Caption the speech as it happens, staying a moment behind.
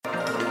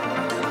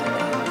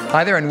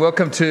Hi there and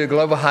welcome to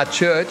Global Heart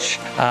Church.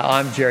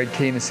 I'm Jared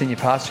Keane, the Senior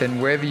Pastor,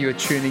 and wherever you are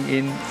tuning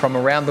in from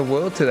around the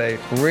world today,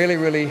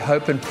 really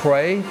hope and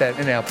pray that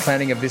in our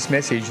planning of this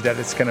message that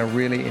it's going to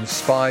really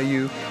inspire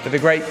you for the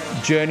great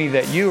journey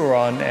that you are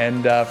on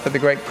and for the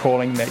great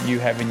calling that you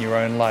have in your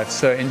own life.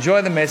 So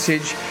enjoy the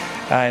message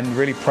and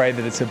really pray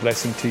that it's a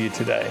blessing to you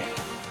today.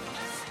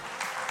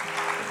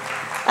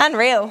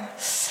 Unreal.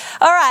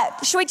 All right,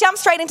 should we jump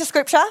straight into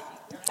Scripture?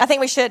 I think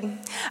we should.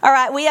 All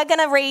right, we are going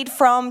to read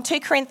from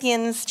 2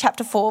 Corinthians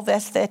chapter 4,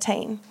 verse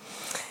 13.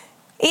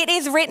 It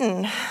is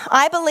written,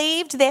 I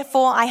believed,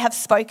 therefore I have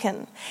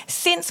spoken.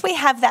 Since we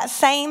have that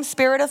same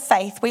spirit of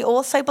faith, we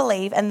also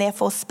believe and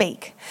therefore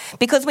speak.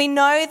 Because we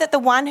know that the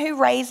one who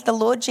raised the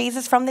Lord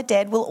Jesus from the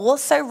dead will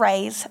also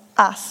raise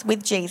us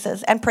with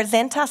Jesus and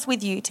present us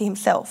with you to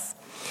himself.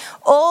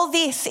 All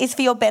this is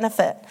for your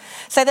benefit,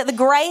 so that the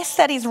grace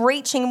that is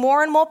reaching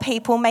more and more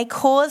people may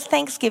cause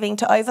thanksgiving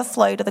to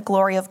overflow to the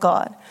glory of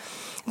God.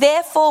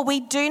 Therefore, we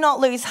do not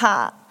lose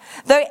heart.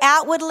 Though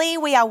outwardly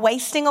we are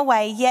wasting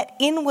away, yet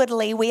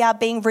inwardly we are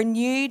being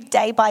renewed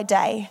day by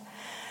day.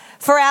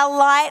 For our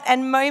light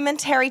and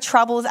momentary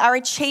troubles are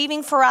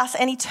achieving for us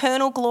an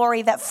eternal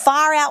glory that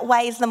far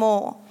outweighs them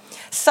all.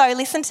 So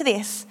listen to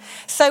this.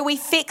 So we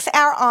fix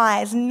our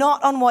eyes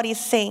not on what is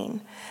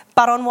seen,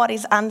 but on what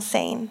is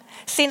unseen.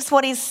 Since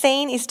what is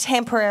seen is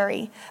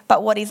temporary,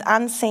 but what is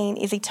unseen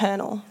is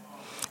eternal.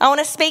 I want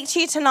to speak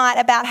to you tonight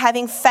about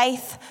having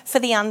faith for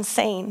the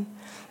unseen.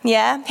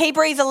 Yeah,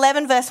 Hebrews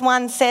 11 verse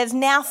 1 says,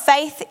 now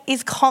faith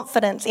is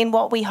confidence in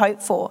what we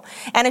hope for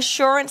and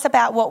assurance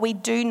about what we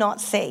do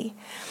not see.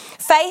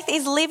 Faith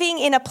is living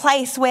in a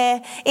place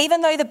where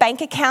even though the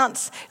bank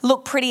accounts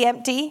look pretty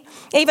empty,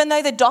 even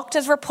though the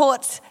doctor's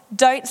reports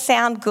don't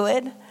sound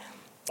good,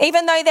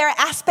 even though there are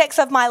aspects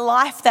of my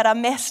life that are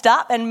messed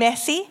up and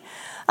messy,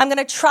 I'm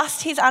going to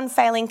trust his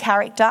unfailing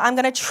character. I'm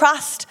going to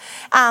trust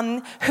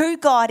who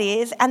God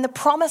is and the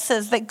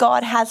promises that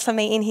God has for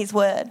me in his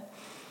word.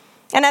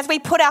 And as we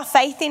put our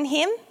faith in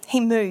him,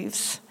 he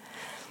moves.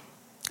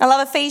 I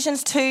love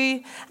Ephesians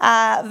 2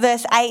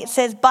 verse 8. It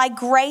says, by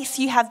grace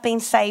you have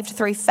been saved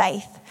through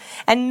faith,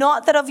 and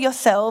not that of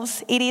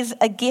yourselves, it is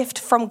a gift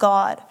from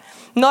God,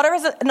 not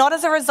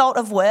as a result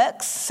of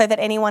works, so that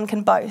anyone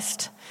can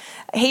boast.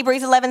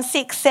 Hebrews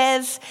 11:6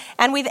 says,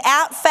 and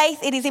without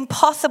faith it is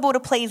impossible to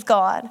please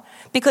God,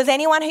 because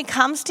anyone who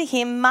comes to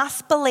him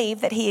must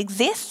believe that he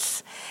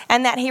exists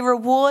and that he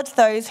rewards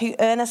those who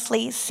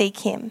earnestly seek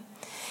him.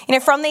 You know,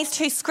 from these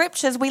two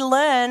scriptures, we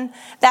learn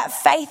that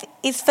faith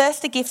is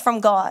first a gift from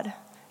God.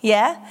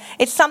 Yeah?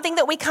 It's something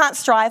that we can't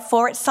strive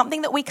for. It's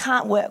something that we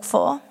can't work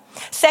for.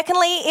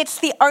 Secondly, it's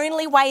the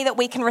only way that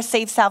we can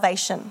receive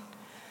salvation.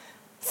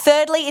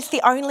 Thirdly, it's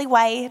the only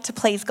way to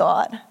please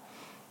God.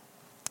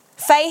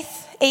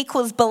 Faith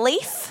equals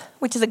belief,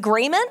 which is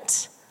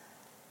agreement,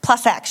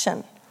 plus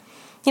action.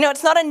 You know,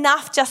 it's not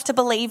enough just to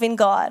believe in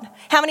God.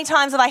 How many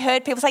times have I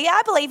heard people say, yeah,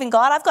 I believe in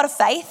God, I've got a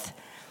faith.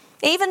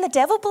 Even the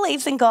devil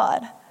believes in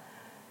God.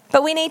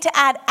 But we need to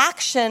add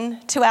action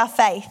to our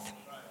faith.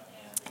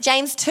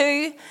 James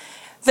 2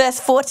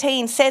 verse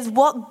 14 says,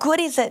 what good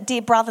is it,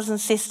 dear brothers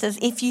and sisters,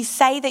 if you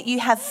say that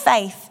you have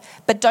faith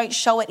but don't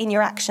show it in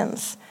your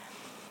actions?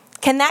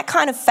 Can that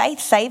kind of faith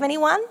save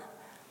anyone?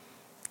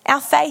 Our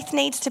faith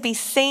needs to be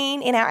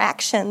seen in our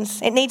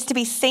actions. It needs to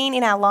be seen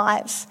in our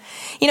lives.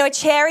 You know, a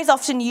chair is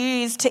often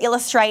used to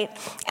illustrate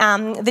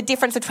the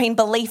difference between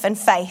belief and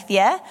faith,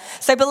 yeah?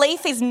 So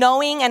belief is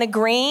knowing and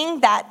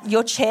agreeing that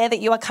your chair that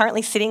you are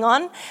currently sitting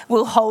on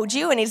will hold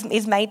you and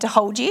is made to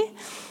hold you.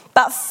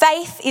 But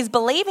faith is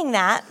believing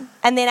that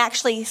and then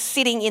actually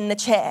sitting in the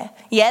chair.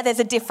 Yeah, there's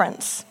a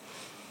difference.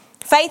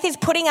 Faith is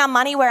putting our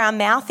money where our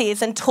mouth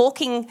is and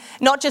talking,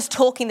 not just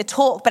talking the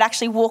talk, but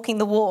actually walking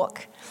the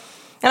walk.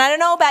 And I don't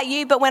know about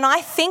you, but when I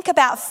think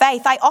about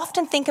faith, I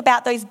often think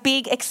about those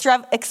big,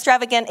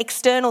 extravagant,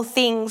 external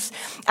things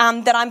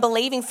that I'm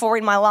believing for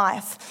in my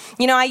life.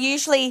 You know, I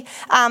usually,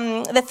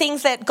 the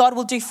things that God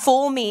will do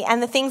for me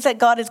and the things that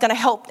God is going to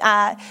help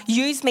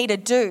use me to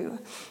do,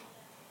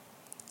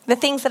 the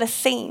things that are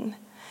seen.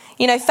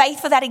 You know, faith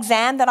for that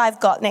exam that I've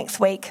got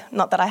next week.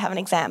 Not that I have an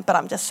exam, but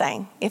I'm just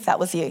saying, if that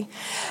was you.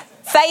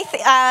 Faith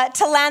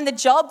to land the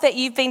job that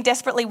you've been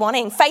desperately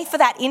wanting. Faith for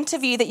that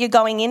interview that you're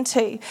going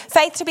into.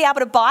 Faith to be able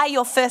to buy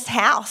your first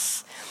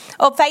house.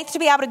 Or faith to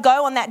be able to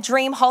go on that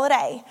dream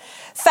holiday.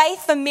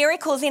 Faith for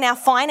miracles in our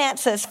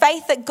finances.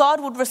 Faith that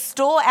God would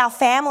restore our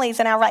families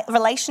and our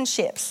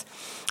relationships.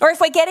 Or if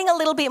we're getting a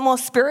little bit more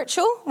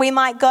spiritual, we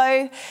might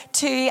go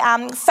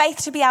to faith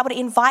to be able to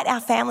invite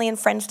our family and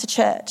friends to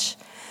church.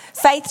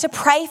 Faith to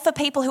pray for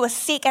people who are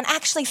sick and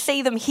actually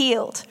see them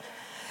healed.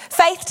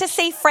 Faith to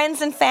see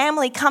friends and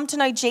family come to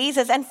know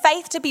Jesus, and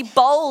faith to be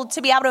bold,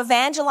 to be able to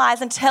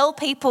evangelize and tell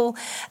people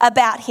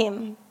about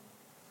him.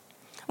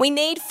 We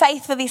need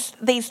faith for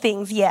these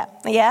things,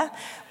 yeah.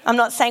 I'm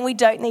not saying we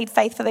don't need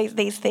faith for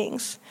these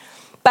things.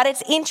 But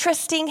it's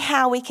interesting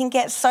how we can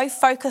get so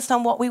focused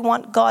on what we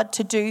want God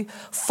to do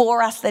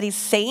for us that is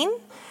seen,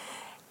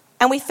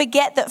 and we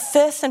forget that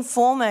first and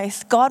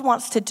foremost, God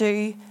wants to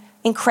do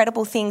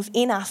incredible things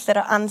in us that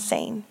are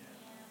unseen.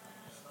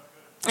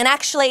 And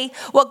actually,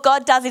 what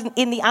God does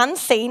in the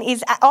unseen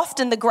is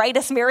often the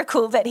greatest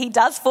miracle that he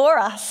does for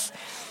us.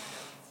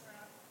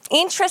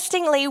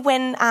 Interestingly,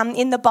 when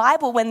in the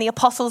Bible, when the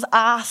apostles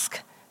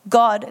ask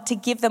God to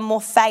give them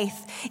more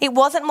faith, it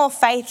wasn't more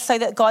faith so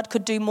that God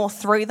could do more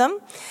through them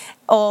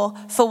or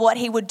for what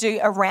he would do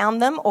around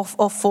them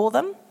or for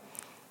them.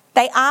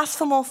 They asked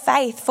for more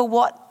faith for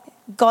what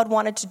God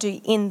wanted to do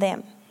in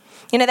them.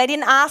 You know, they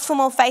didn't ask for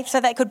more faith so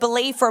they could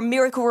believe for a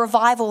miracle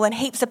revival and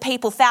heaps of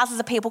people, thousands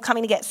of people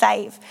coming to get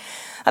saved.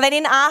 Or they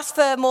didn't ask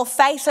for more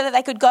faith so that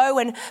they could go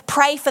and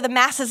pray for the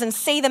masses and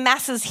see the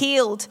masses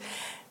healed.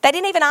 They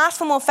didn't even ask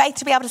for more faith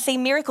to be able to see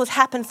miracles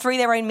happen through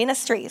their own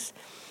ministries.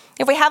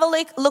 If we have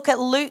a look at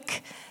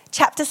Luke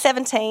chapter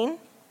 17,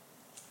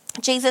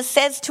 Jesus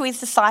says to his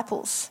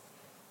disciples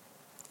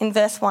in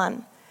verse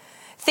 1,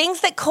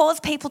 "Things that cause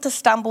people to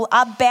stumble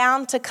are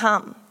bound to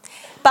come.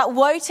 But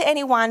woe to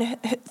anyone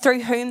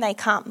through whom they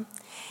come.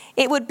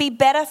 It would be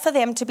better for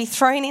them to be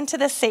thrown into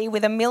the sea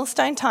with a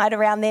millstone tied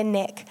around their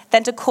neck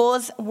than to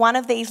cause one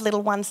of these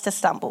little ones to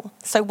stumble.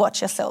 So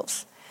watch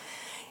yourselves.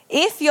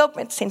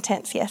 It's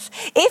intense, yes.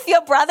 If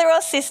your brother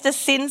or sister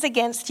sins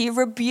against you,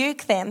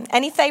 rebuke them.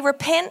 And if they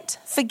repent,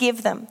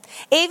 forgive them.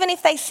 Even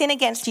if they sin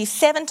against you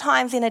 7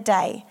 times in a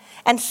day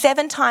and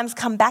 7 times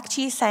come back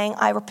to you saying,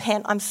 'I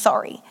repent, I'm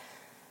sorry,'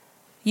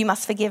 you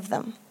must forgive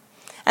them."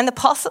 And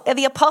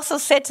the apostle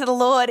said to the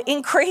Lord,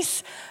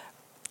 "Increase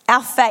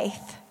our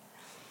faith."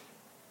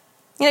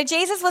 You know,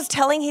 Jesus was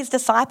telling his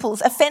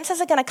disciples,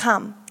 offenses are going to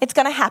come. It's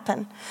going to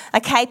happen.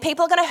 Okay,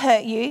 people are going to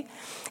hurt you.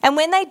 And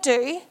when they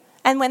do,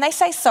 and when they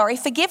say sorry,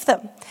 forgive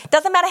them.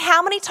 Doesn't matter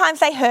how many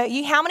times they hurt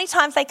you, how many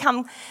times they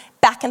come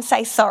back and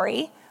say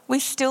sorry, we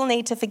still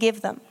need to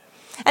forgive them.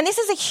 And this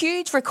is a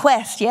huge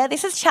request, yeah?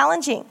 This is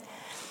challenging.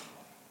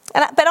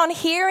 But on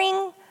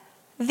hearing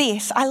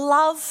this, I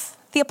love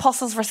the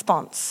apostles'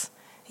 response.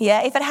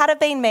 Yeah, if it had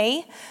been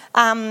me,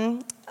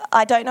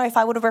 I don't know if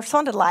I would have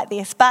responded like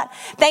this, but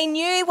they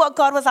knew what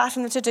God was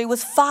asking them to do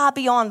was far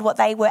beyond what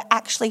they were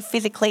actually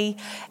physically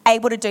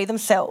able to do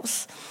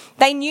themselves.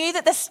 They knew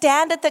that the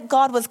standard that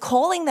God was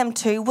calling them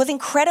to was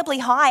incredibly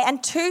high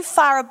and too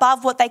far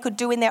above what they could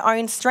do in their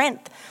own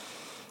strength.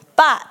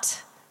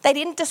 But they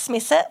didn't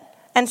dismiss it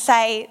and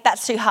say,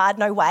 "That's too hard,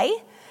 no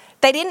way."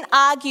 They didn't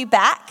argue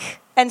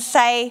back and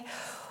say,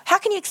 "How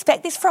can you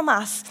expect this from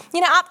us? You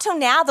know, up till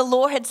now, the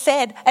law had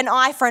said an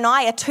eye for an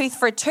eye, a tooth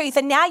for a tooth.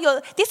 And now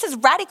this is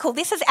radical.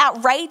 This is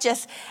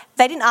outrageous."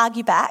 They didn't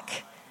argue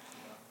back.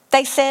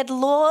 They said,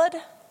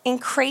 "Lord,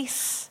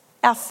 increase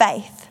our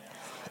faith."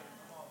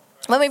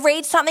 When we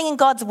read something in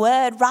God's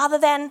word, rather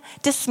than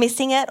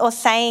dismissing it or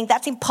saying,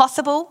 "That's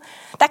impossible,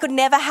 that could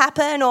never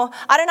happen," or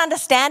 "I don't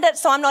understand it,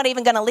 so I'm not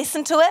even going to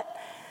listen to it,"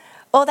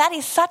 or "That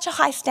is such a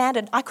high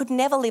standard, I could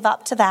never live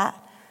up to that."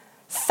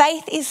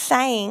 Faith is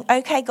saying,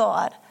 "Okay,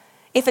 God,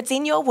 if it's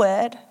in your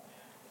word,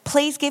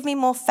 please give me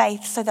more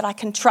faith so that I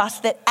can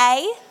trust that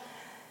A,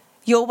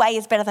 your way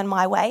is better than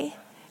my way,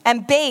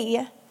 and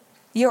B,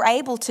 you're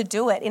able to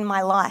do it in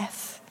my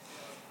life."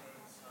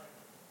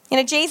 You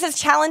know, Jesus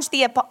challenged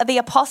the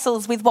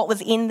apostles with what was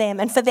in them,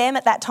 and for them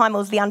at that time it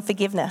was the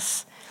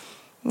unforgiveness.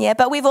 Yeah,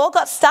 but we've all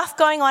got stuff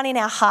going on in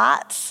our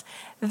hearts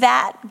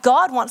that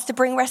God wants to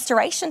bring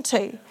restoration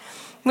to.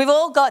 We've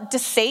all got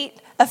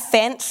deceit,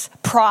 offense,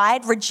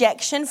 pride,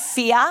 rejection,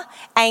 fear,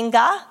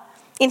 anger,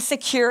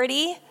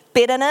 insecurity,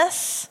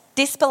 bitterness,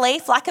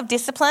 disbelief, lack of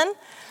discipline.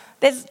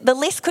 The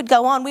list could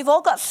go on. We've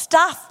all got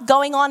stuff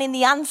going on in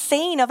the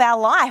unseen of our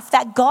life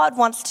that God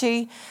wants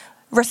to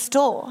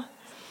restore.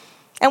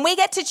 And we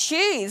get to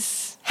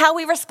choose how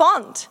we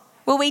respond.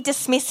 Will we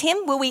dismiss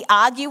him? Will we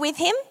argue with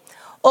him?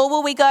 Or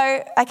will we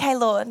go, "Okay,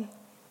 Lord,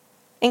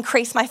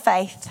 increase my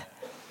faith,"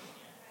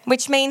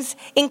 which means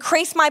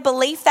increase my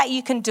belief that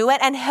you can do it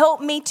and help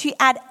me to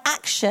add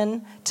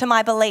action to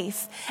my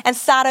belief and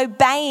start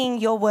obeying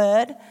your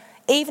word,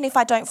 even if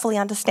I don't fully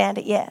understand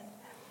it yet.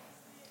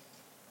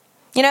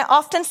 You know,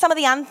 often some of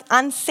the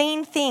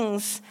unseen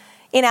things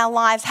in our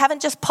lives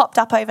haven't just popped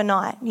up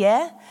overnight,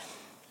 yeah?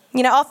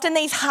 You know, often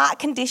these heart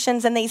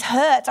conditions and these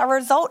hurts are a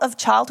result of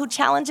childhood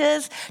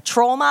challenges,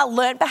 trauma,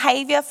 learnt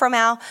behaviour from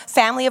our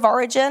family of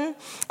origin,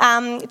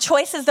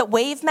 choices that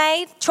we've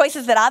made,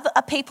 choices that other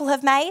people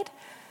have made.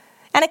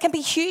 And it can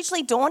be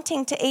hugely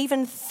daunting to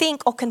even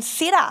think or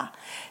consider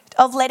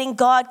of letting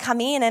God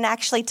come in and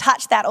actually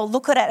touch that or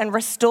look at it and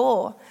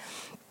restore.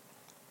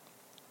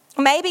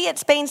 Maybe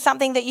it's been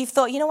something that you've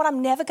thought, "You know what,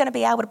 I'm never going to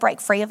be able to break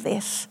free of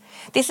this.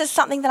 This is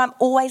something that I'm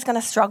always going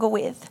to struggle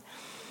with.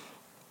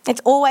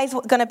 It's always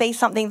going to be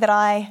something that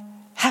I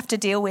have to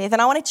deal with."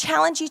 And I want to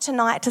challenge you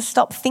tonight to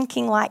stop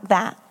thinking like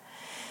that.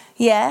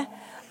 Yeah?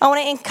 I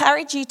want to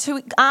encourage you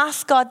to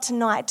ask God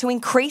tonight to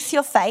increase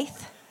your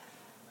faith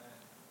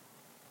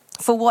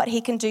for what he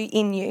can do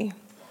in you.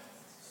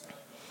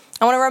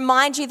 I want to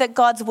remind you that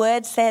God's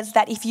word says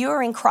that if you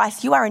are in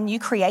Christ, you are a new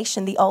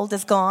creation. The old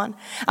is gone.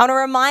 I want to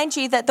remind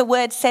you that the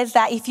word says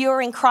that if you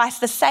are in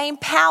Christ, the same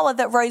power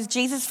that rose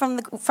Jesus from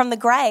the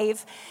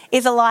grave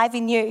is alive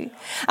in you.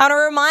 I want to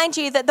remind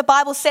you that the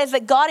Bible says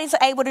that God is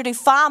able to do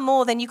far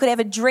more than you could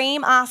ever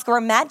dream, ask, or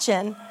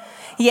imagine.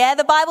 Yeah,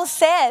 the Bible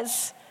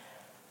says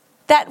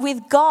that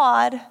with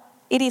God,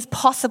 it is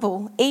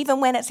possible, even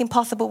when it's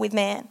impossible with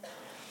man.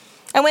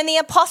 And when the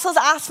apostles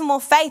asked for more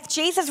faith,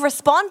 Jesus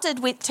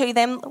responded to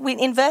them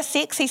in verse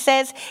 6. He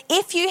says,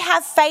 if you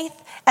have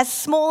faith as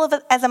small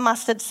as a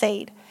mustard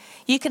seed,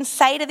 you can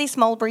say to this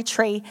mulberry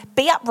tree,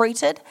 be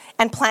uprooted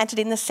and planted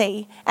in the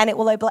sea, and it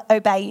will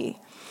obey you.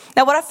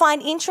 Now, what I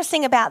find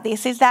interesting about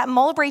this is that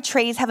mulberry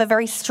trees have a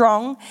very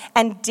strong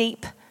and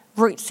deep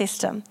root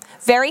system.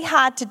 Very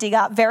hard to dig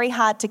up, very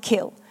hard to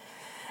kill.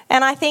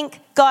 And I think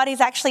God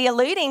is actually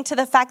alluding to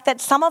the fact that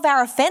some of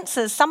our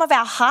offences, some of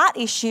our heart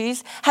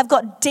issues have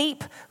got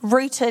deep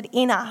rooted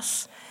in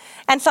us.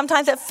 And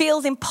sometimes it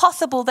feels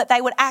impossible that they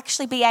would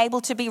actually be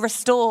able to be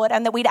restored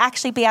and that we'd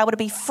actually be able to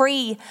be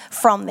free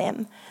from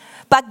them.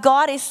 But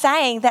God is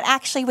saying that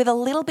actually with a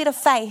little bit of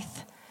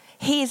faith,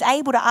 He is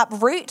able to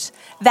uproot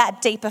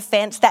that deep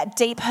offence, that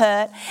deep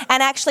hurt,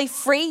 and actually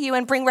free you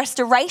and bring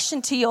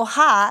restoration to your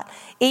heart,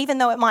 even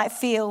though it might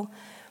feel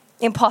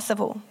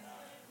impossible.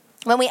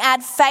 When we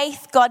add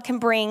faith, God can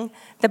bring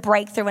the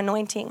breakthrough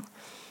anointing.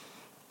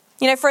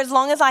 You know, for as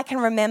long as I can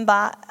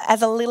remember,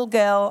 as a little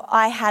girl,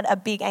 I had a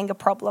big anger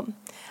problem.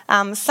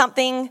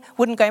 Something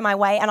wouldn't go my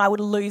way and I would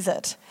lose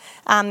it.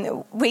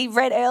 We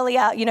read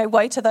earlier,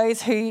 woe to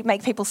those who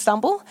make people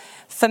stumble.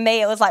 For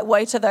me, it was like,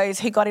 woe to those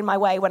who got in my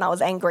way when I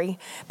was angry,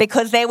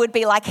 because there would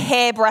be like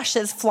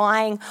hairbrushes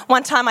flying.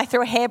 One time I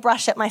threw a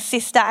hairbrush at my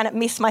sister and it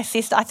missed my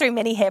sister. I threw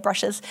many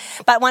hairbrushes,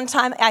 but one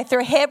time I threw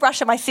a hairbrush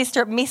at my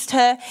sister, it missed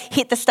her,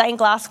 hit the stained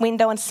glass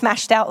window and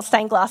smashed out the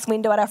stained glass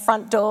window at our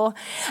front door.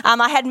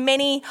 I had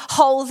many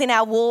holes in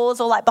our walls,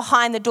 or like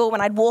behind the door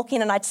when I'd walk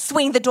in and I'd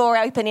swing the door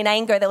open in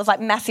anger. There was like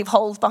massive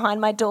holes behind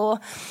my door.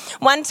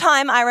 One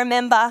time I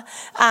remember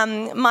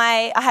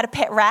I had a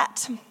pet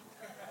rat.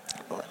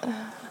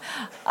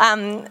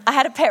 I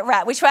had a pet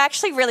rat, which were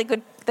actually really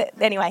good.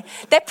 Anyway,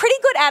 they're pretty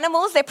good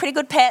animals. They're pretty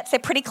good pets. They're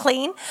pretty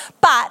clean.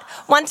 But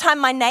one time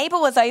my neighbour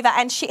was over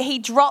and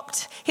he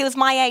was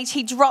my age,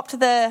 he dropped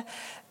the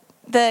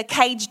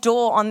cage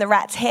door on the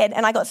rat's head,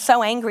 and I got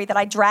so angry that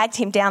I dragged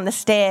him down the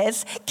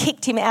stairs,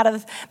 kicked him out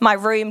of my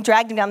room,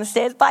 dragged him down the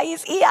stairs by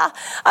his ear.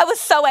 I was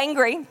so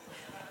angry.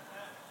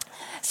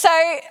 So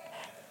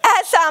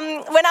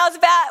when I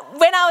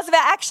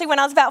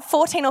was about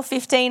 14 or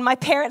 15, my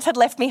parents had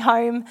left me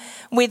home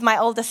with my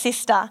older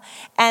sister,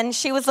 and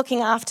she was looking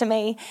after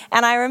me.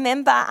 And I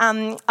remember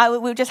we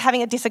were just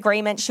having a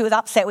disagreement. She was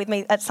upset with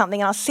me at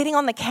something, and I was sitting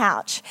on the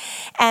couch.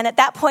 And at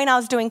that point, I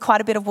was doing quite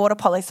a bit of water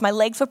polo, so my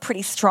legs were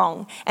pretty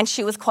strong, and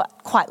she was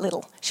quite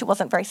little. She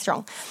wasn't very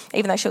strong,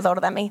 even though she was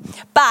older than me.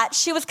 But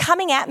she was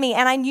coming at me,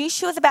 and I knew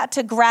she was about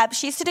to grab.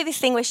 She used to do this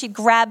thing where she'd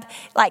grab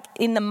like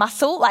in the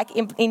muscle, like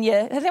in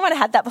your. Has anyone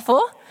had that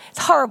before? It's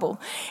horrible.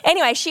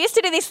 Anyway, she used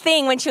to do this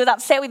thing when she was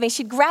upset with me.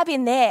 She'd grab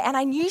in there, and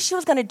I knew she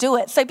was going to do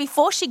it. So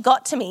before she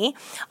got to me,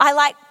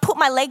 I put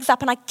my legs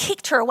up and I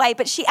kicked her away,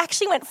 but she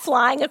actually went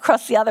flying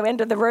across the other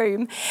end of the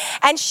room,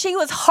 and she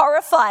was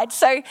horrified.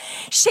 So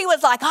she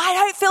was like, I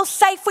don't feel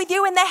safe with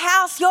you in the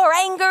house. Your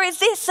anger is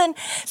this. And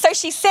so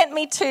she sent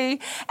me to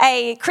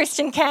a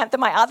Christian camp that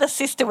my other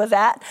sister was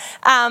at,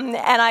 and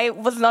I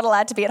was not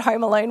allowed to be at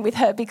home alone with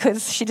her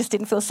because she just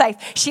didn't feel safe.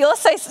 She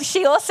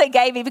also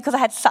gave me, because I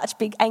had such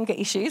big anger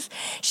issues,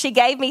 she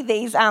gave me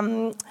these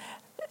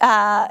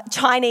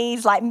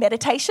Chinese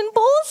meditation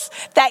balls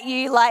that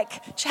you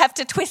have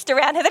to twist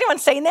around. Has anyone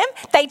seen them?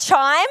 They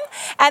chime,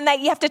 and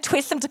you have to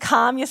twist them to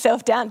calm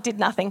yourself down. Did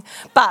nothing.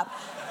 But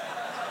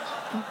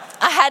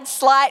I had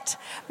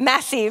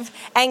massive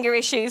anger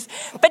issues.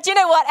 But you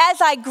know what?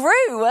 As I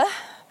grew,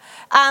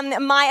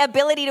 my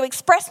ability to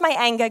express my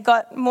anger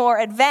got more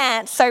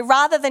advanced. So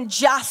rather than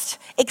just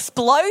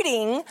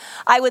exploding,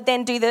 I would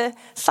then do the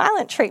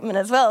silent treatment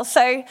as well.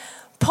 So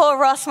poor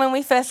Ross, when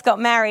we first got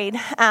married,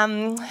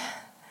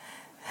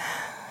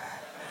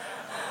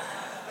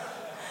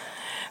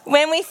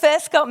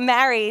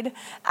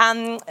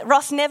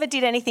 Ross never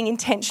did anything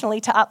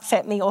intentionally to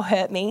upset me or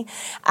hurt me.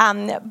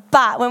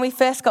 But when we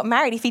first got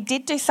married, if he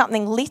did do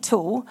something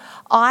little,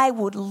 I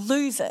would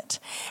lose it.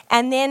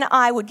 And then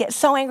I would get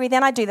so angry.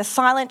 Then I'd do the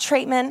silent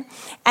treatment.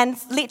 And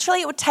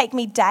literally it would take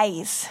me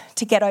days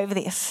to get over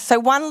this. So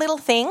one little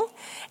thing,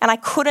 and I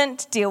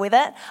couldn't deal with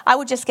it. I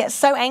would just get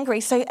so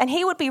angry. And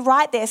he would be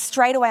right there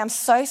straight away. I'm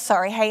so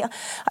sorry. Hey,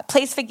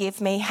 please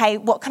forgive me. Hey,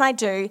 what can I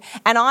do?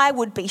 And I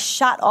would be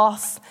shut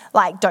off.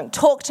 Don't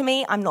talk to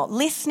me. I'm not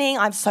listening.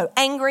 I'm so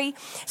angry.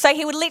 So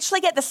he would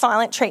literally get the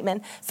silent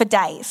treatment for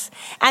days.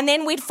 And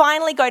then we'd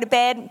finally go to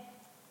bed.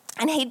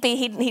 And he'd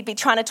be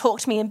trying to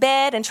talk to me in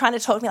bed and trying to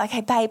talk to me like,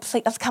 hey, babe,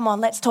 please, come on,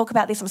 let's talk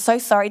about this. I'm so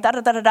sorry,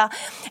 da-da-da-da-da.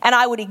 And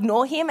I would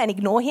ignore him. And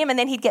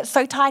then he'd get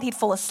so tired he'd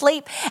fall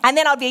asleep. And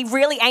then I'd be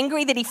really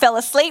angry that he fell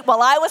asleep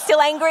while I was still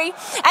angry.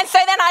 And so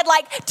then I'd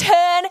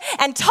turn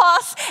and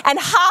toss and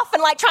huff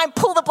and try and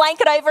pull the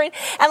blanket over and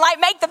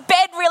make the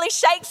bed really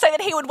shake so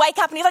that he would wake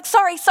up and he's like,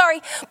 sorry,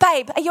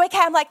 babe, are you okay?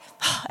 I'm like,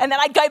 and then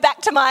I'd go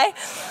back to my,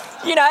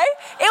 it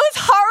was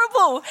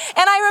horrible.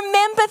 And I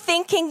remember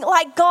thinking,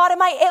 God,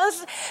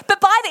 but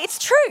it's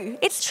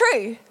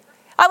true.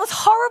 I was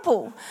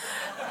horrible.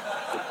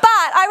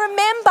 But I I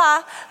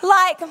remember,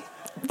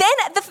 then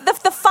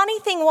the funny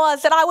thing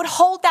was that I would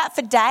hold that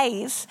for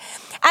days.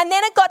 And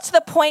then it got to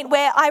the point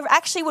where I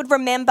actually would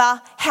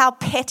remember how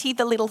petty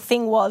the little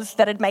thing was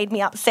that had made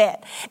me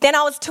upset. Then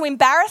I was too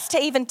embarrassed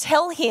to even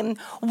tell him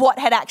what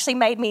had actually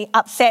made me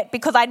upset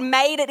because I'd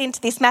made it into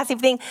this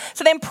massive thing.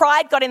 So then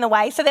pride got in the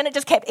way. So then it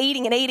just kept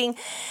eating and eating.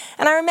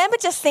 And I remember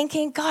just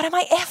thinking, God, am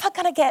I ever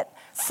going to get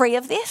free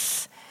of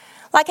this?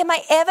 Like, am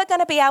I ever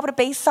going to be able to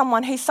be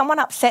someone who someone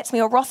upsets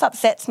me or Ross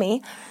upsets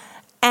me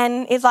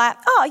and is like,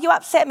 oh, you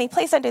upset me.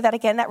 Please don't do that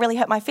again. That really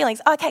hurt my feelings.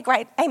 Okay,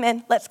 great.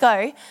 Amen. Let's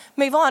go.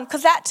 Move on.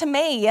 Because that to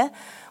me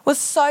was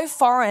so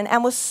foreign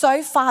and was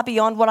so far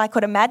beyond what I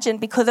could imagine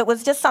because it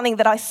was just something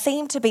that I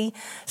seemed to be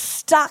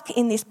stuck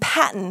in this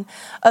pattern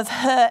of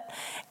hurt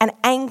and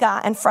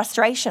anger and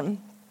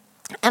frustration.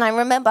 And I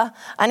remember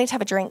I need to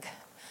have a drink.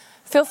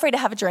 Feel free to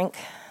have a drink.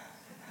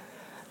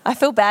 I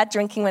feel bad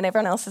drinking when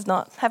everyone else is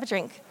not. Have a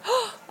drink.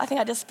 I think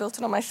I just spilt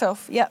it on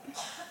myself. Yep.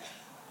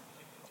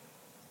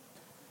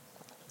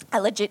 I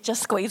legit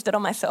just squeezed it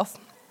on myself.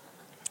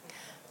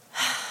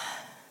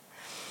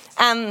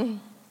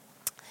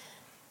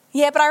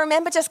 But I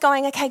remember just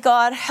going, okay,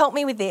 God, help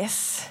me with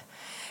this.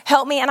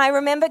 Help me. And I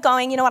remember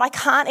going, you know what, I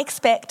can't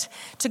expect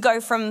to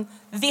go from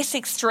this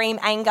extreme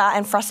anger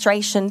and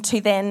frustration to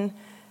then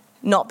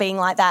not being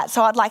like that.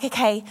 So I'd like,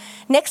 okay,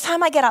 next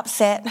time I get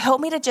upset, help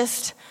me to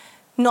just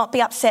not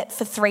be upset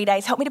for 3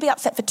 days. Help me to be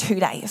upset for 2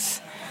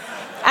 days.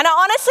 And I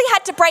honestly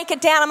had to break it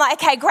down. I'm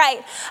like, okay,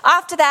 great.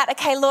 After that,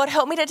 okay, Lord,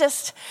 help me to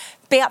just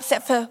be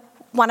upset for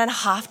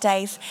 1.5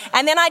 days.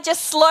 And then I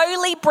just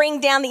slowly bring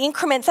down the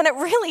increments and it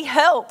really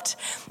helped.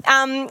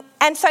 And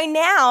so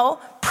now,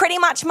 pretty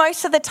much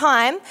most of the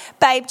time,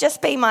 babe,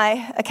 just be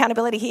my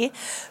accountability here.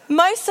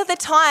 Most of the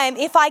time,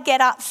 if I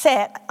get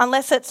upset,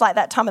 unless it's like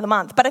that time of the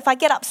month, but if I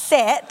get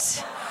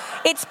upset,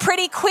 it's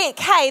pretty quick,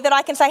 hey, that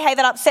I can say, hey,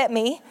 that upset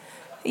me.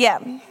 Yeah.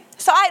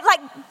 So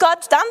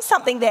God's done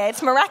something there.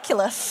 It's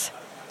miraculous.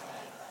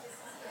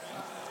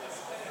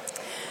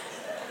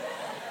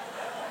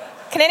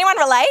 Can anyone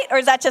relate, or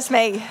is that just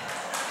me?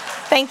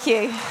 Thank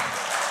you.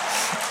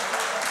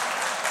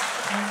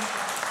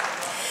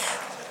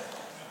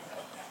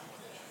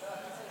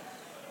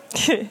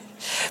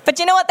 But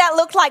you know what that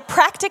looked like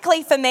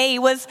practically for me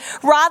was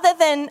rather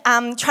than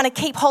trying to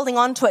keep holding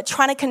on to it,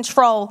 trying to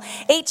control,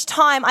 each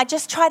time I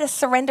just try to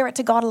surrender it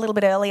to God a little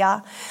bit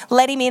earlier,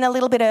 let him in a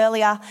little bit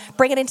earlier,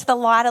 bring it into the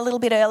light a little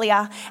bit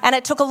earlier. And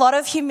it took a lot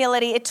of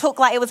humility. It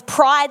was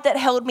pride that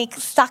held me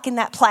stuck in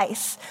that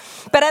place.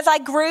 But as I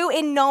grew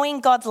in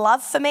knowing God's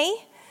love for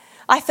me,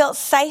 I felt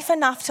safe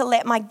enough to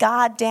let my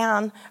guard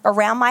down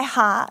around my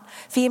heart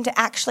for him to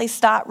actually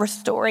start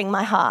restoring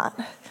my heart.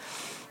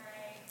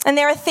 And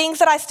there are things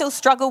that I still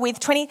struggle with.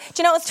 Do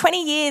you know it was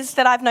 20 years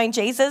that I've known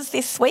Jesus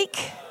this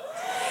week?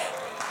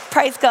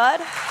 Praise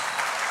God.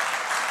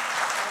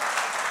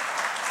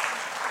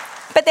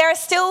 But there are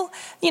still,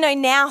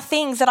 now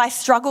things that I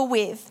struggle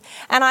with.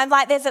 And I'm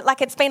like,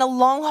 it's been a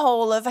long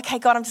haul of, okay,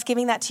 God, I'm just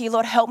giving that to you.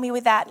 Lord, help me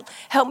with that.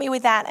 Help me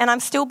with that. And I'm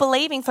still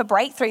believing for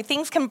breakthrough.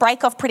 Things can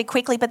break off pretty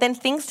quickly, but then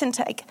things can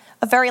take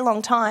a very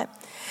long time.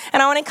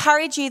 And I want to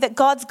encourage you that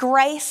God's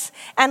grace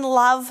and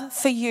love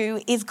for you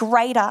is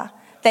greater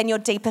than your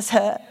deepest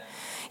hurt.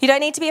 You don't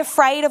need to be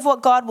afraid of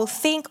what God will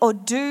think or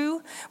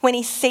do when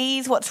he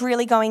sees what's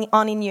really going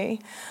on in you.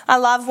 I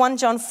love 1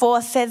 John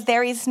 4 says,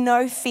 there is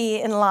no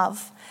fear in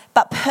love,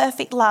 but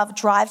perfect love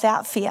drives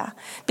out fear,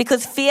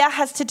 because fear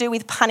has to do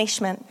with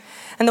punishment.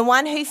 And the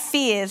one who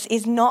fears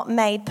is not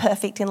made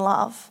perfect in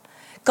love.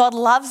 God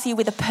loves you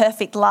with a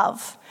perfect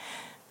love.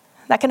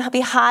 That can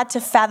be hard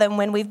to fathom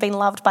when we've been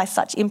loved by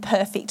such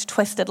imperfect,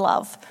 twisted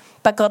love.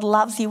 But God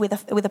loves you with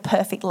a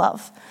perfect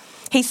love.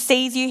 He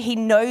sees you, he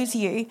knows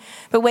you,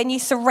 but when you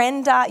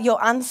surrender your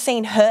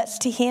unseen hurts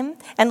to him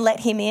and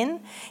let him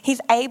in,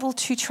 he's able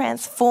to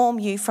transform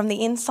you from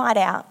the inside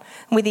out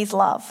with his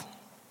love.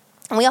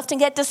 And we often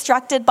get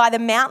distracted by the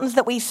mountains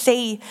that we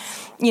see,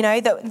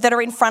 that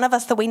are in front of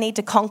us that we need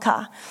to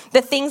conquer,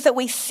 the things that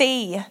we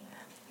see,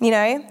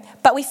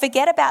 but we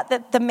forget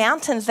about the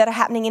mountains that are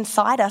happening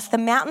inside us, the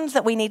mountains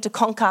that we need to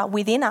conquer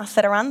within us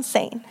that are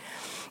unseen.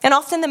 And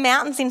often the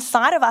mountains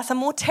inside of us are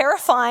more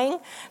terrifying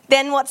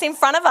than what's in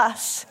front of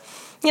us.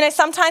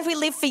 Sometimes we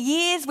live for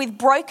years with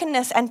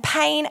brokenness and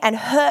pain and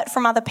hurt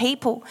from other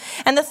people.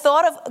 And the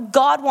thought of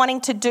God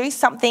wanting to do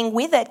something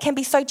with it can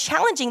be so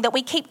challenging that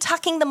we keep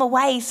tucking them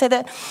away so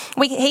that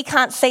he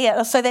can't see it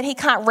or so that he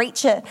can't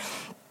reach it.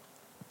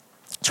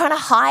 Trying to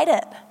hide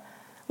it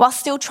while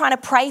still trying to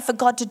pray for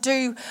God to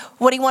do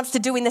what he wants to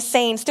do in the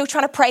scene, still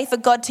trying to pray for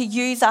God to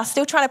use us,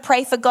 still trying to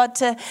pray for God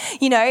to,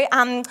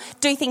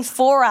 do things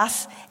for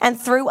us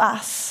and through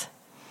us.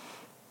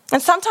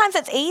 And sometimes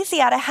it's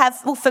easier to have,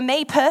 for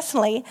me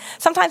personally,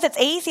 sometimes it's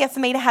easier for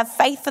me to have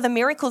faith for the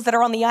miracles that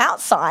are on the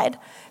outside,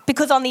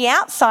 because on the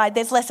outside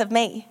there's less of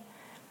me.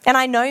 And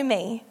I know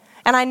me.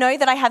 And I know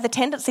that I have the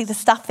tendency to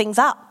stuff things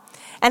up.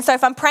 And so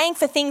if I'm praying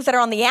for things that are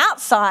on the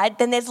outside,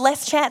 then there's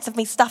less chance of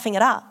me stuffing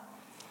it up.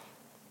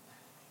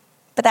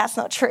 But that's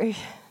not true.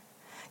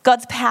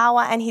 God's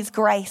power and his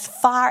grace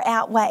far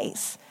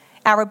outweighs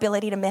our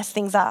ability to mess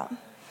things up.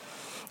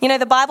 You know,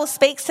 the Bible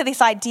speaks to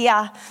this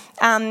idea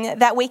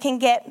that we can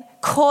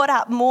get caught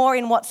up more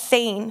in what's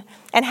seen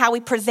and how we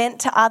present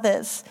to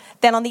others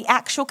than on the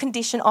actual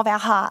condition of our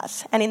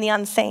hearts and in the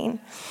unseen.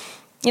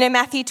 You know,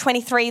 Matthew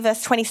 23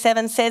 verse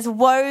 27 says,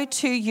 "Woe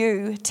to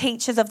you,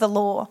 teachers of the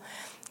law."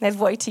 There's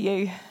woe to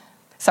you.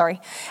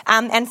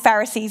 And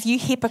Pharisees, you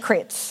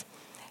hypocrites.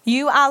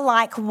 You are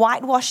like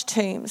whitewashed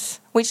tombs,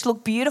 which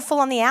look beautiful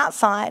on the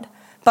outside,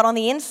 but on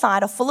the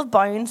inside are full of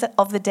bones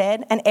of the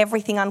dead and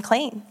everything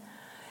unclean.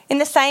 In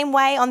the same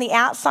way, on the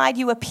outside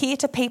you appear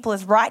to people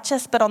as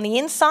righteous, but on the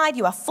inside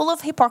you are full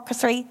of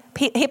hypocrisy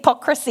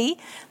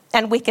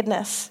and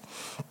wickedness.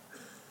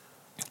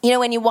 You know,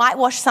 when you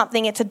whitewash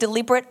something, it's a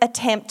deliberate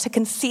attempt to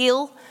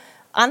conceal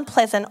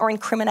unpleasant or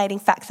incriminating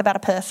facts about a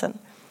person.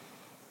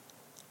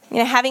 You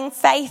know, having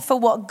faith for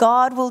what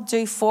God will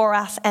do for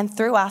us and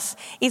through us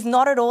is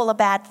not at all a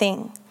bad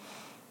thing.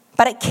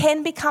 But it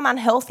can become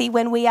unhealthy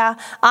when we are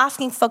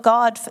asking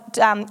God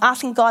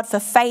for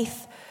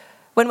faith,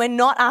 when we're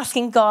not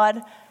asking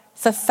God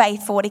for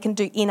faith for what he can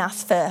do in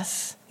us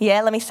first.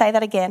 Yeah, let me say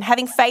that again.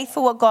 Having faith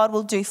for what God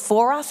will do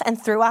for us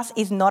and through us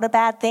is not a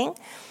bad thing,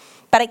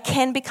 but it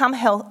can become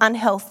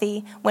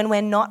unhealthy when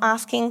we're not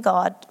asking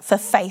God for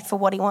faith for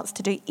what he wants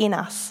to do in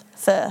us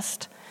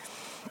first.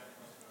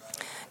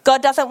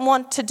 God doesn't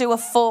want to do a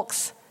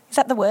forks. Is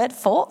that the word?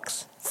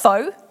 Forks?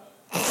 Faux?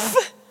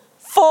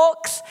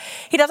 Forks.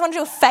 He doesn't want to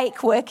do a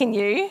fake work in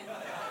you.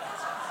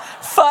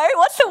 Faux?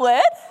 What's the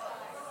word?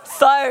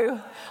 Faux.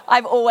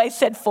 I've always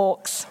said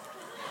forks.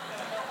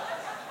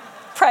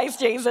 Praise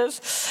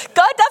Jesus.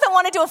 God doesn't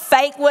want to do a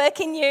fake work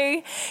in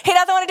you. He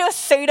doesn't want to do a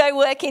pseudo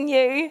work in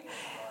you.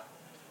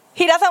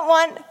 He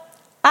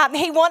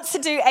wants to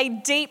do a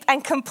deep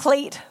and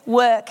complete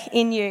work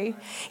in you.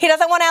 He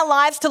doesn't want our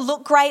lives to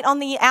look great on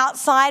the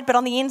outside, but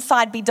on the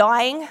inside be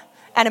dying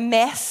and a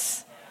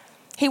mess.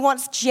 He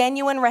wants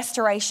genuine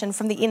restoration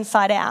from the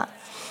inside out.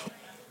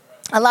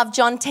 I love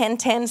John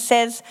 10:10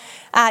 says,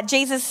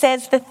 Jesus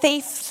says, "The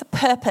thief's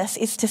purpose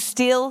is to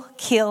steal,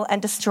 kill,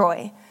 and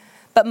destroy.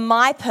 But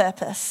my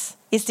purpose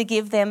is to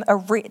give them a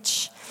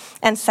rich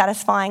and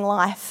satisfying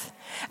life."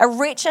 A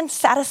rich and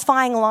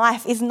satisfying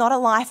life is not a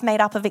life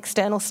made up of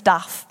external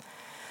stuff.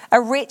 A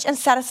rich and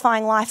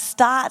satisfying life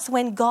starts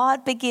when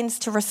God begins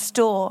to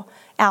restore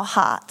our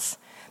hearts,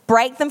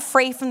 break them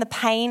free from the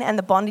pain and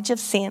the bondage of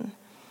sin.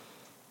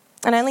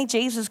 And only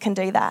Jesus can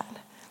do that.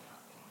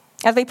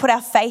 As we put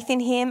our faith in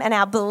him and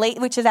our belief,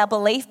 which is our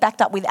belief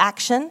backed up with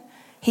action,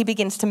 he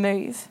begins to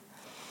move.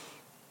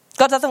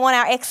 God doesn't want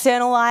our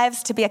external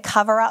lives to be a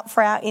cover-up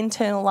for our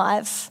internal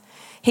lives.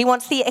 He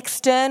wants the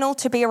external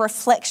to be a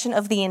reflection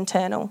of the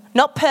internal.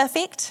 Not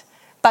perfect,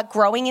 but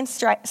growing in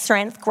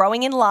strength,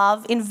 growing in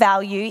love, in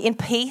value, in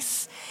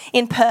peace,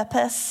 in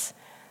purpose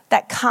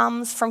that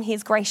comes from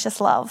his gracious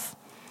love.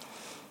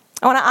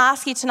 I want to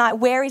ask you tonight,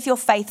 where is your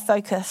faith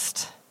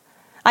focused?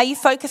 Are you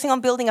focusing on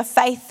building a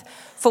faith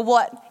for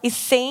what is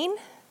seen,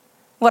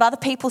 what other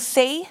people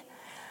see?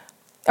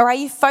 Or are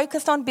you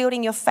focused on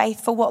building your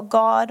faith for what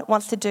God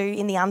wants to do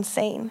in the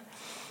unseen?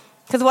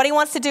 Because what he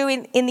wants to do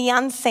in the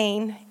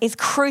unseen is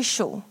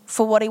crucial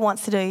for what he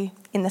wants to do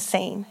in the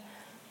seen.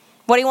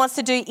 What he wants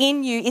to do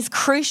in you is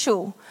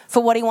crucial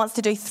for what he wants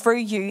to do through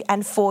you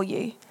and for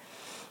you.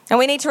 And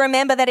we need to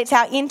remember that it's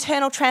our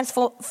internal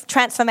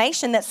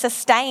transformation that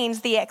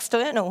sustains the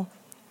external.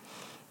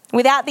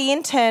 Without the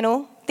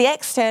internal, the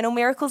external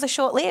miracles are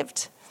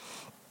short-lived.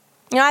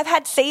 You know, I've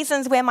had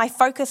seasons where my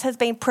focus has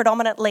been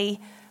predominantly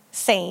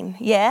seen,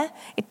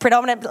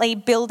 predominantly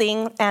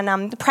building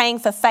and praying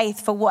for faith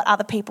for what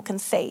other people can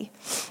see.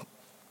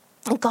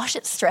 And gosh,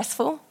 it's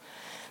stressful.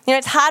 You know,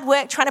 it's hard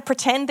work trying to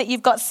pretend that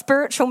you've got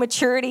spiritual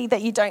maturity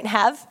that you don't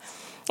have.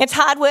 It's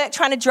hard work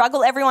trying to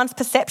juggle everyone's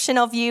perception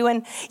of you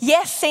and,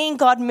 yes, seeing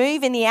God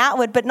move in the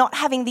outward, but not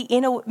having the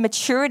inner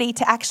maturity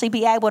to actually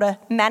be able to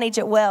manage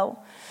it well.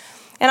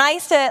 And I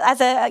used to,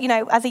 as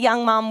a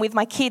young mum with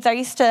my kids, I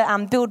used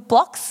to build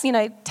blocks,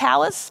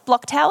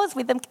 block towers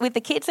with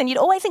the kids, and you'd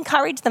always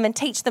encourage them and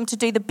teach them to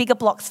do the bigger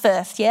blocks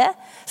first, yeah?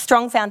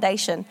 Strong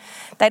foundation.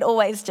 They'd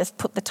always just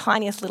put the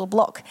tiniest little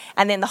block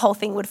and then the whole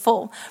thing would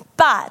fall.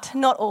 But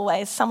not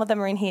always. Some of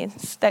them are in here.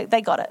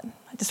 They got it.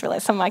 I just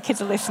realised some of my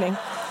kids are listening.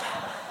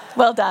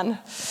 Well done.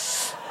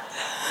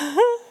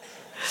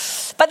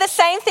 But the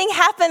same thing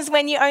happens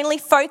when you only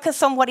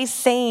focus on what is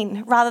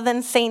seen rather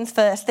than seen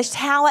first. The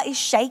tower is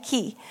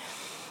shaky.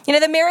 You know,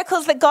 the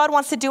miracles that God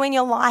wants to do in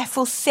your life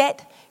will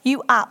set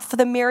you up for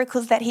the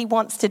miracles that he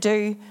wants to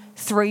do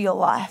through your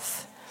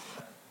life.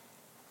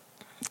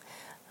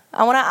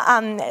 I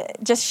want to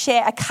just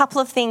share a couple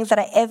of things that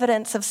are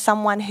evidence of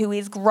someone who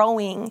is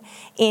growing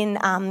in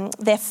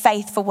their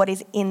faith for what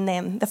is in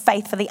them, the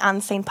faith for the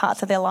unseen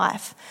parts of their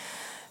life.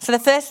 So the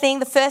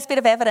first bit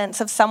of evidence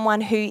of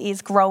someone who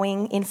is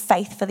growing in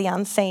faith for the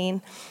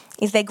unseen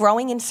is they're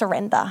growing in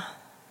surrender.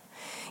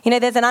 You know,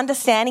 there's an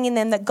understanding in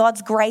them that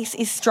God's grace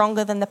is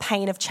stronger than the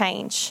pain of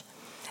change.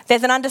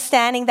 There's an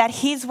understanding that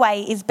his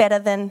way is better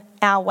than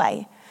our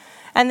way.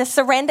 And the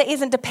surrender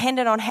isn't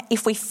dependent on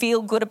if we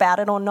feel good about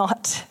it or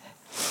not.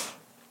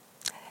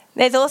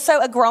 There's also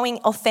a growing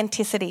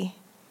authenticity.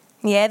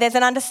 Yeah, there's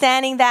an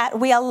understanding that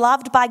we are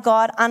loved by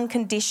God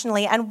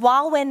unconditionally. And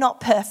while we're not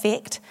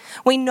perfect,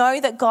 we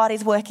know that God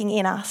is working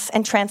in us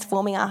and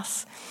transforming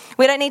us.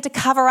 We don't need to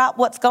cover up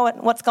what's going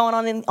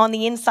on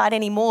the inside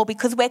anymore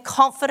because we're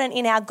confident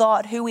in our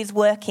God who is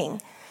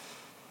working.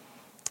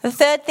 The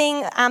third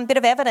thing, bit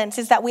of evidence,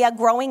 is that we are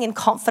growing in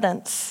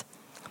confidence.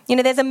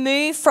 There's a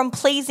move from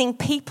pleasing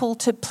people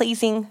to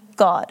pleasing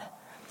God.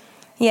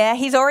 Yeah,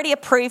 he's already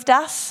approved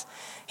us.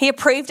 He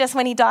approved us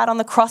when he died on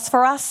the cross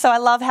for us. So I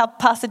love how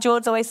Pastor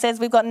George always says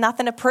we've got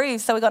nothing to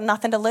prove, so we've got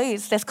nothing to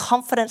lose. There's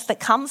confidence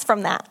that comes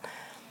from that.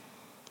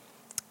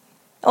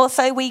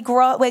 Also, we're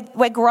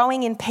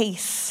growing in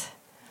peace.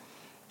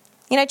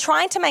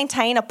 Trying to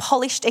maintain a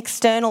polished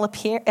external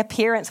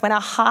appearance when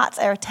our hearts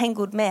are a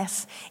tangled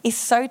mess is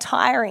so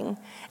tiring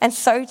and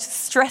so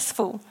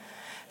stressful.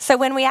 So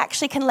when we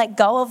actually can let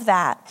go of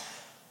that,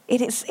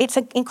 it's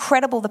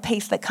incredible the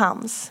peace that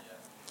comes.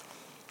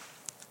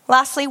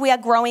 Lastly, we are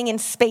growing in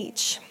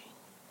speech.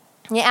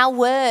 Our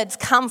words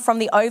come from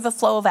the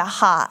overflow of our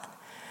heart.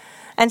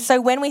 And so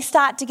when we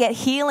start to get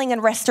healing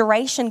and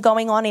restoration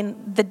going on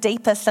in the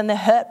deepest and the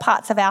hurt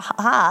parts of our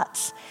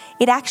hearts,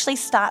 it actually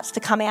starts to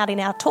come out in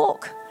our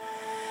talk.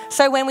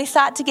 So when we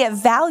start to get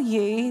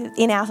value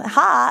in our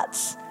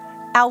hearts,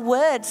 our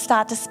words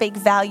start to speak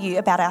value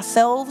about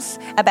ourselves,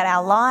 about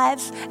our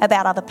lives,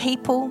 about other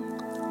people.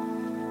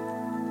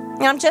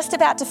 Now, I'm just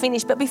about to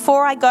finish, but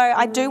before I go,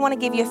 I do want to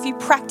give you a few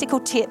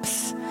practical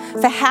tips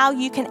for how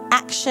you can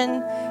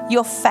action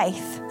your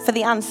faith for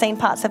the unseen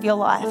parts of your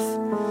life.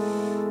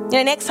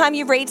 Next time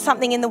you read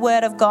something in the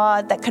Word of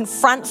God that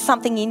confronts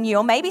something in you,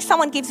 or maybe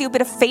someone gives you a bit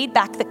of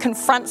feedback that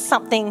confronts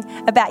something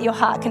about your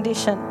heart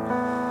condition.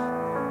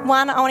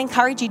 One, I want to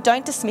encourage you,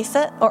 don't dismiss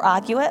it or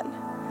argue it.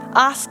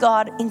 Ask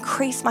God,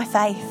 increase my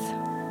faith.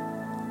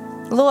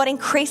 Lord,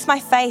 increase my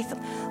faith.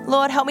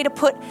 Lord, help me to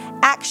put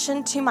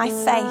action to my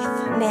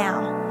faith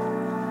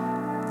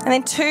now. And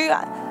then two,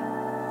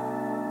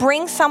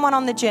 bring someone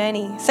on the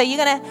journey. So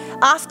you're going to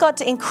ask God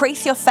to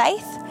increase your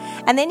faith,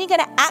 and then you're going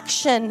to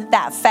action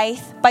that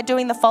faith by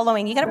doing the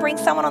following. You're going to bring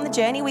someone on the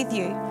journey with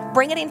you.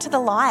 Bring it into the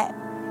light.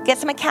 Get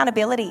some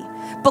accountability.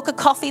 Book a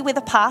coffee with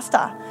a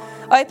pastor.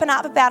 Open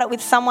up about it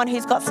with someone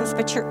who's got some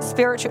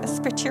spiritual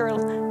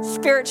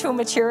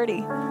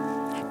maturity.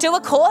 Do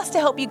a course to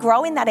help you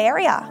grow in that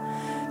area.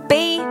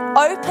 Be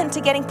open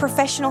to getting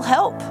professional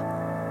help,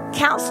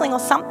 counselling or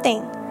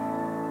something.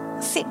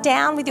 Sit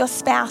down with your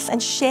spouse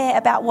and share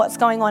about what's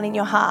going on in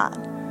your heart.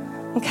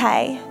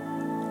 Okay?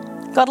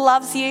 God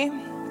loves you.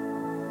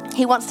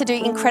 He wants to do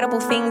incredible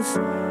things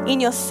in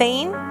your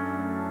seen,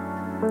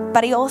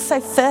 but he also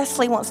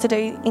firstly wants to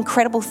do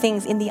incredible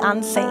things in the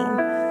unseen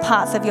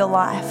parts of your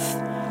life.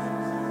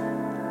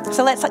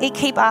 So let's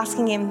keep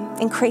asking him,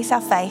 increase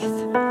our faith.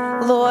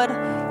 Lord,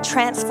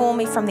 transform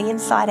me from the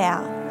inside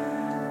out.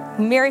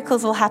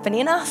 Miracles will happen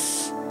in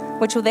us,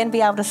 which will then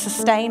be able to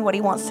sustain what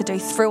he wants to do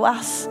through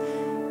us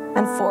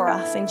and for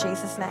us, in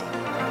Jesus' name.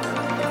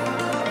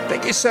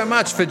 Thank you so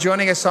much for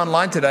joining us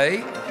online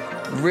today.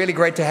 Really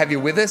great to have you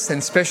with us,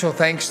 and special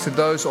thanks to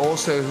those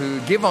also who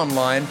give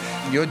online.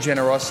 Your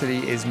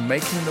generosity is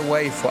making the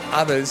way for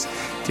others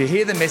to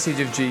hear the message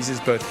of Jesus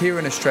both here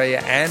in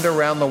Australia and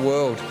around the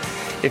world.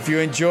 If you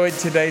enjoyed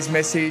today's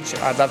message,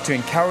 I'd love to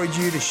encourage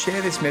you to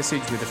share this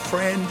message with a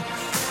friend,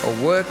 a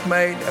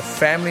workmate, a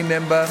family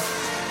member,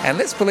 and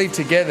let's believe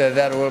together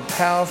that it will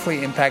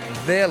powerfully impact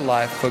their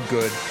life for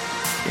good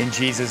in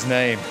Jesus'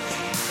 name.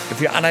 If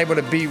you're unable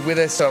to be with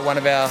us at one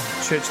of our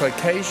church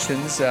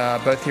locations,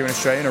 both here in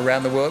Australia and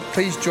around the world,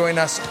 please join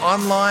us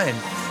online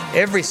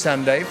every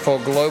Sunday for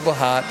Global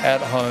Heart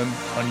at Home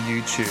on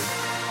YouTube.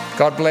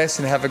 God bless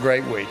and have a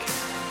great week.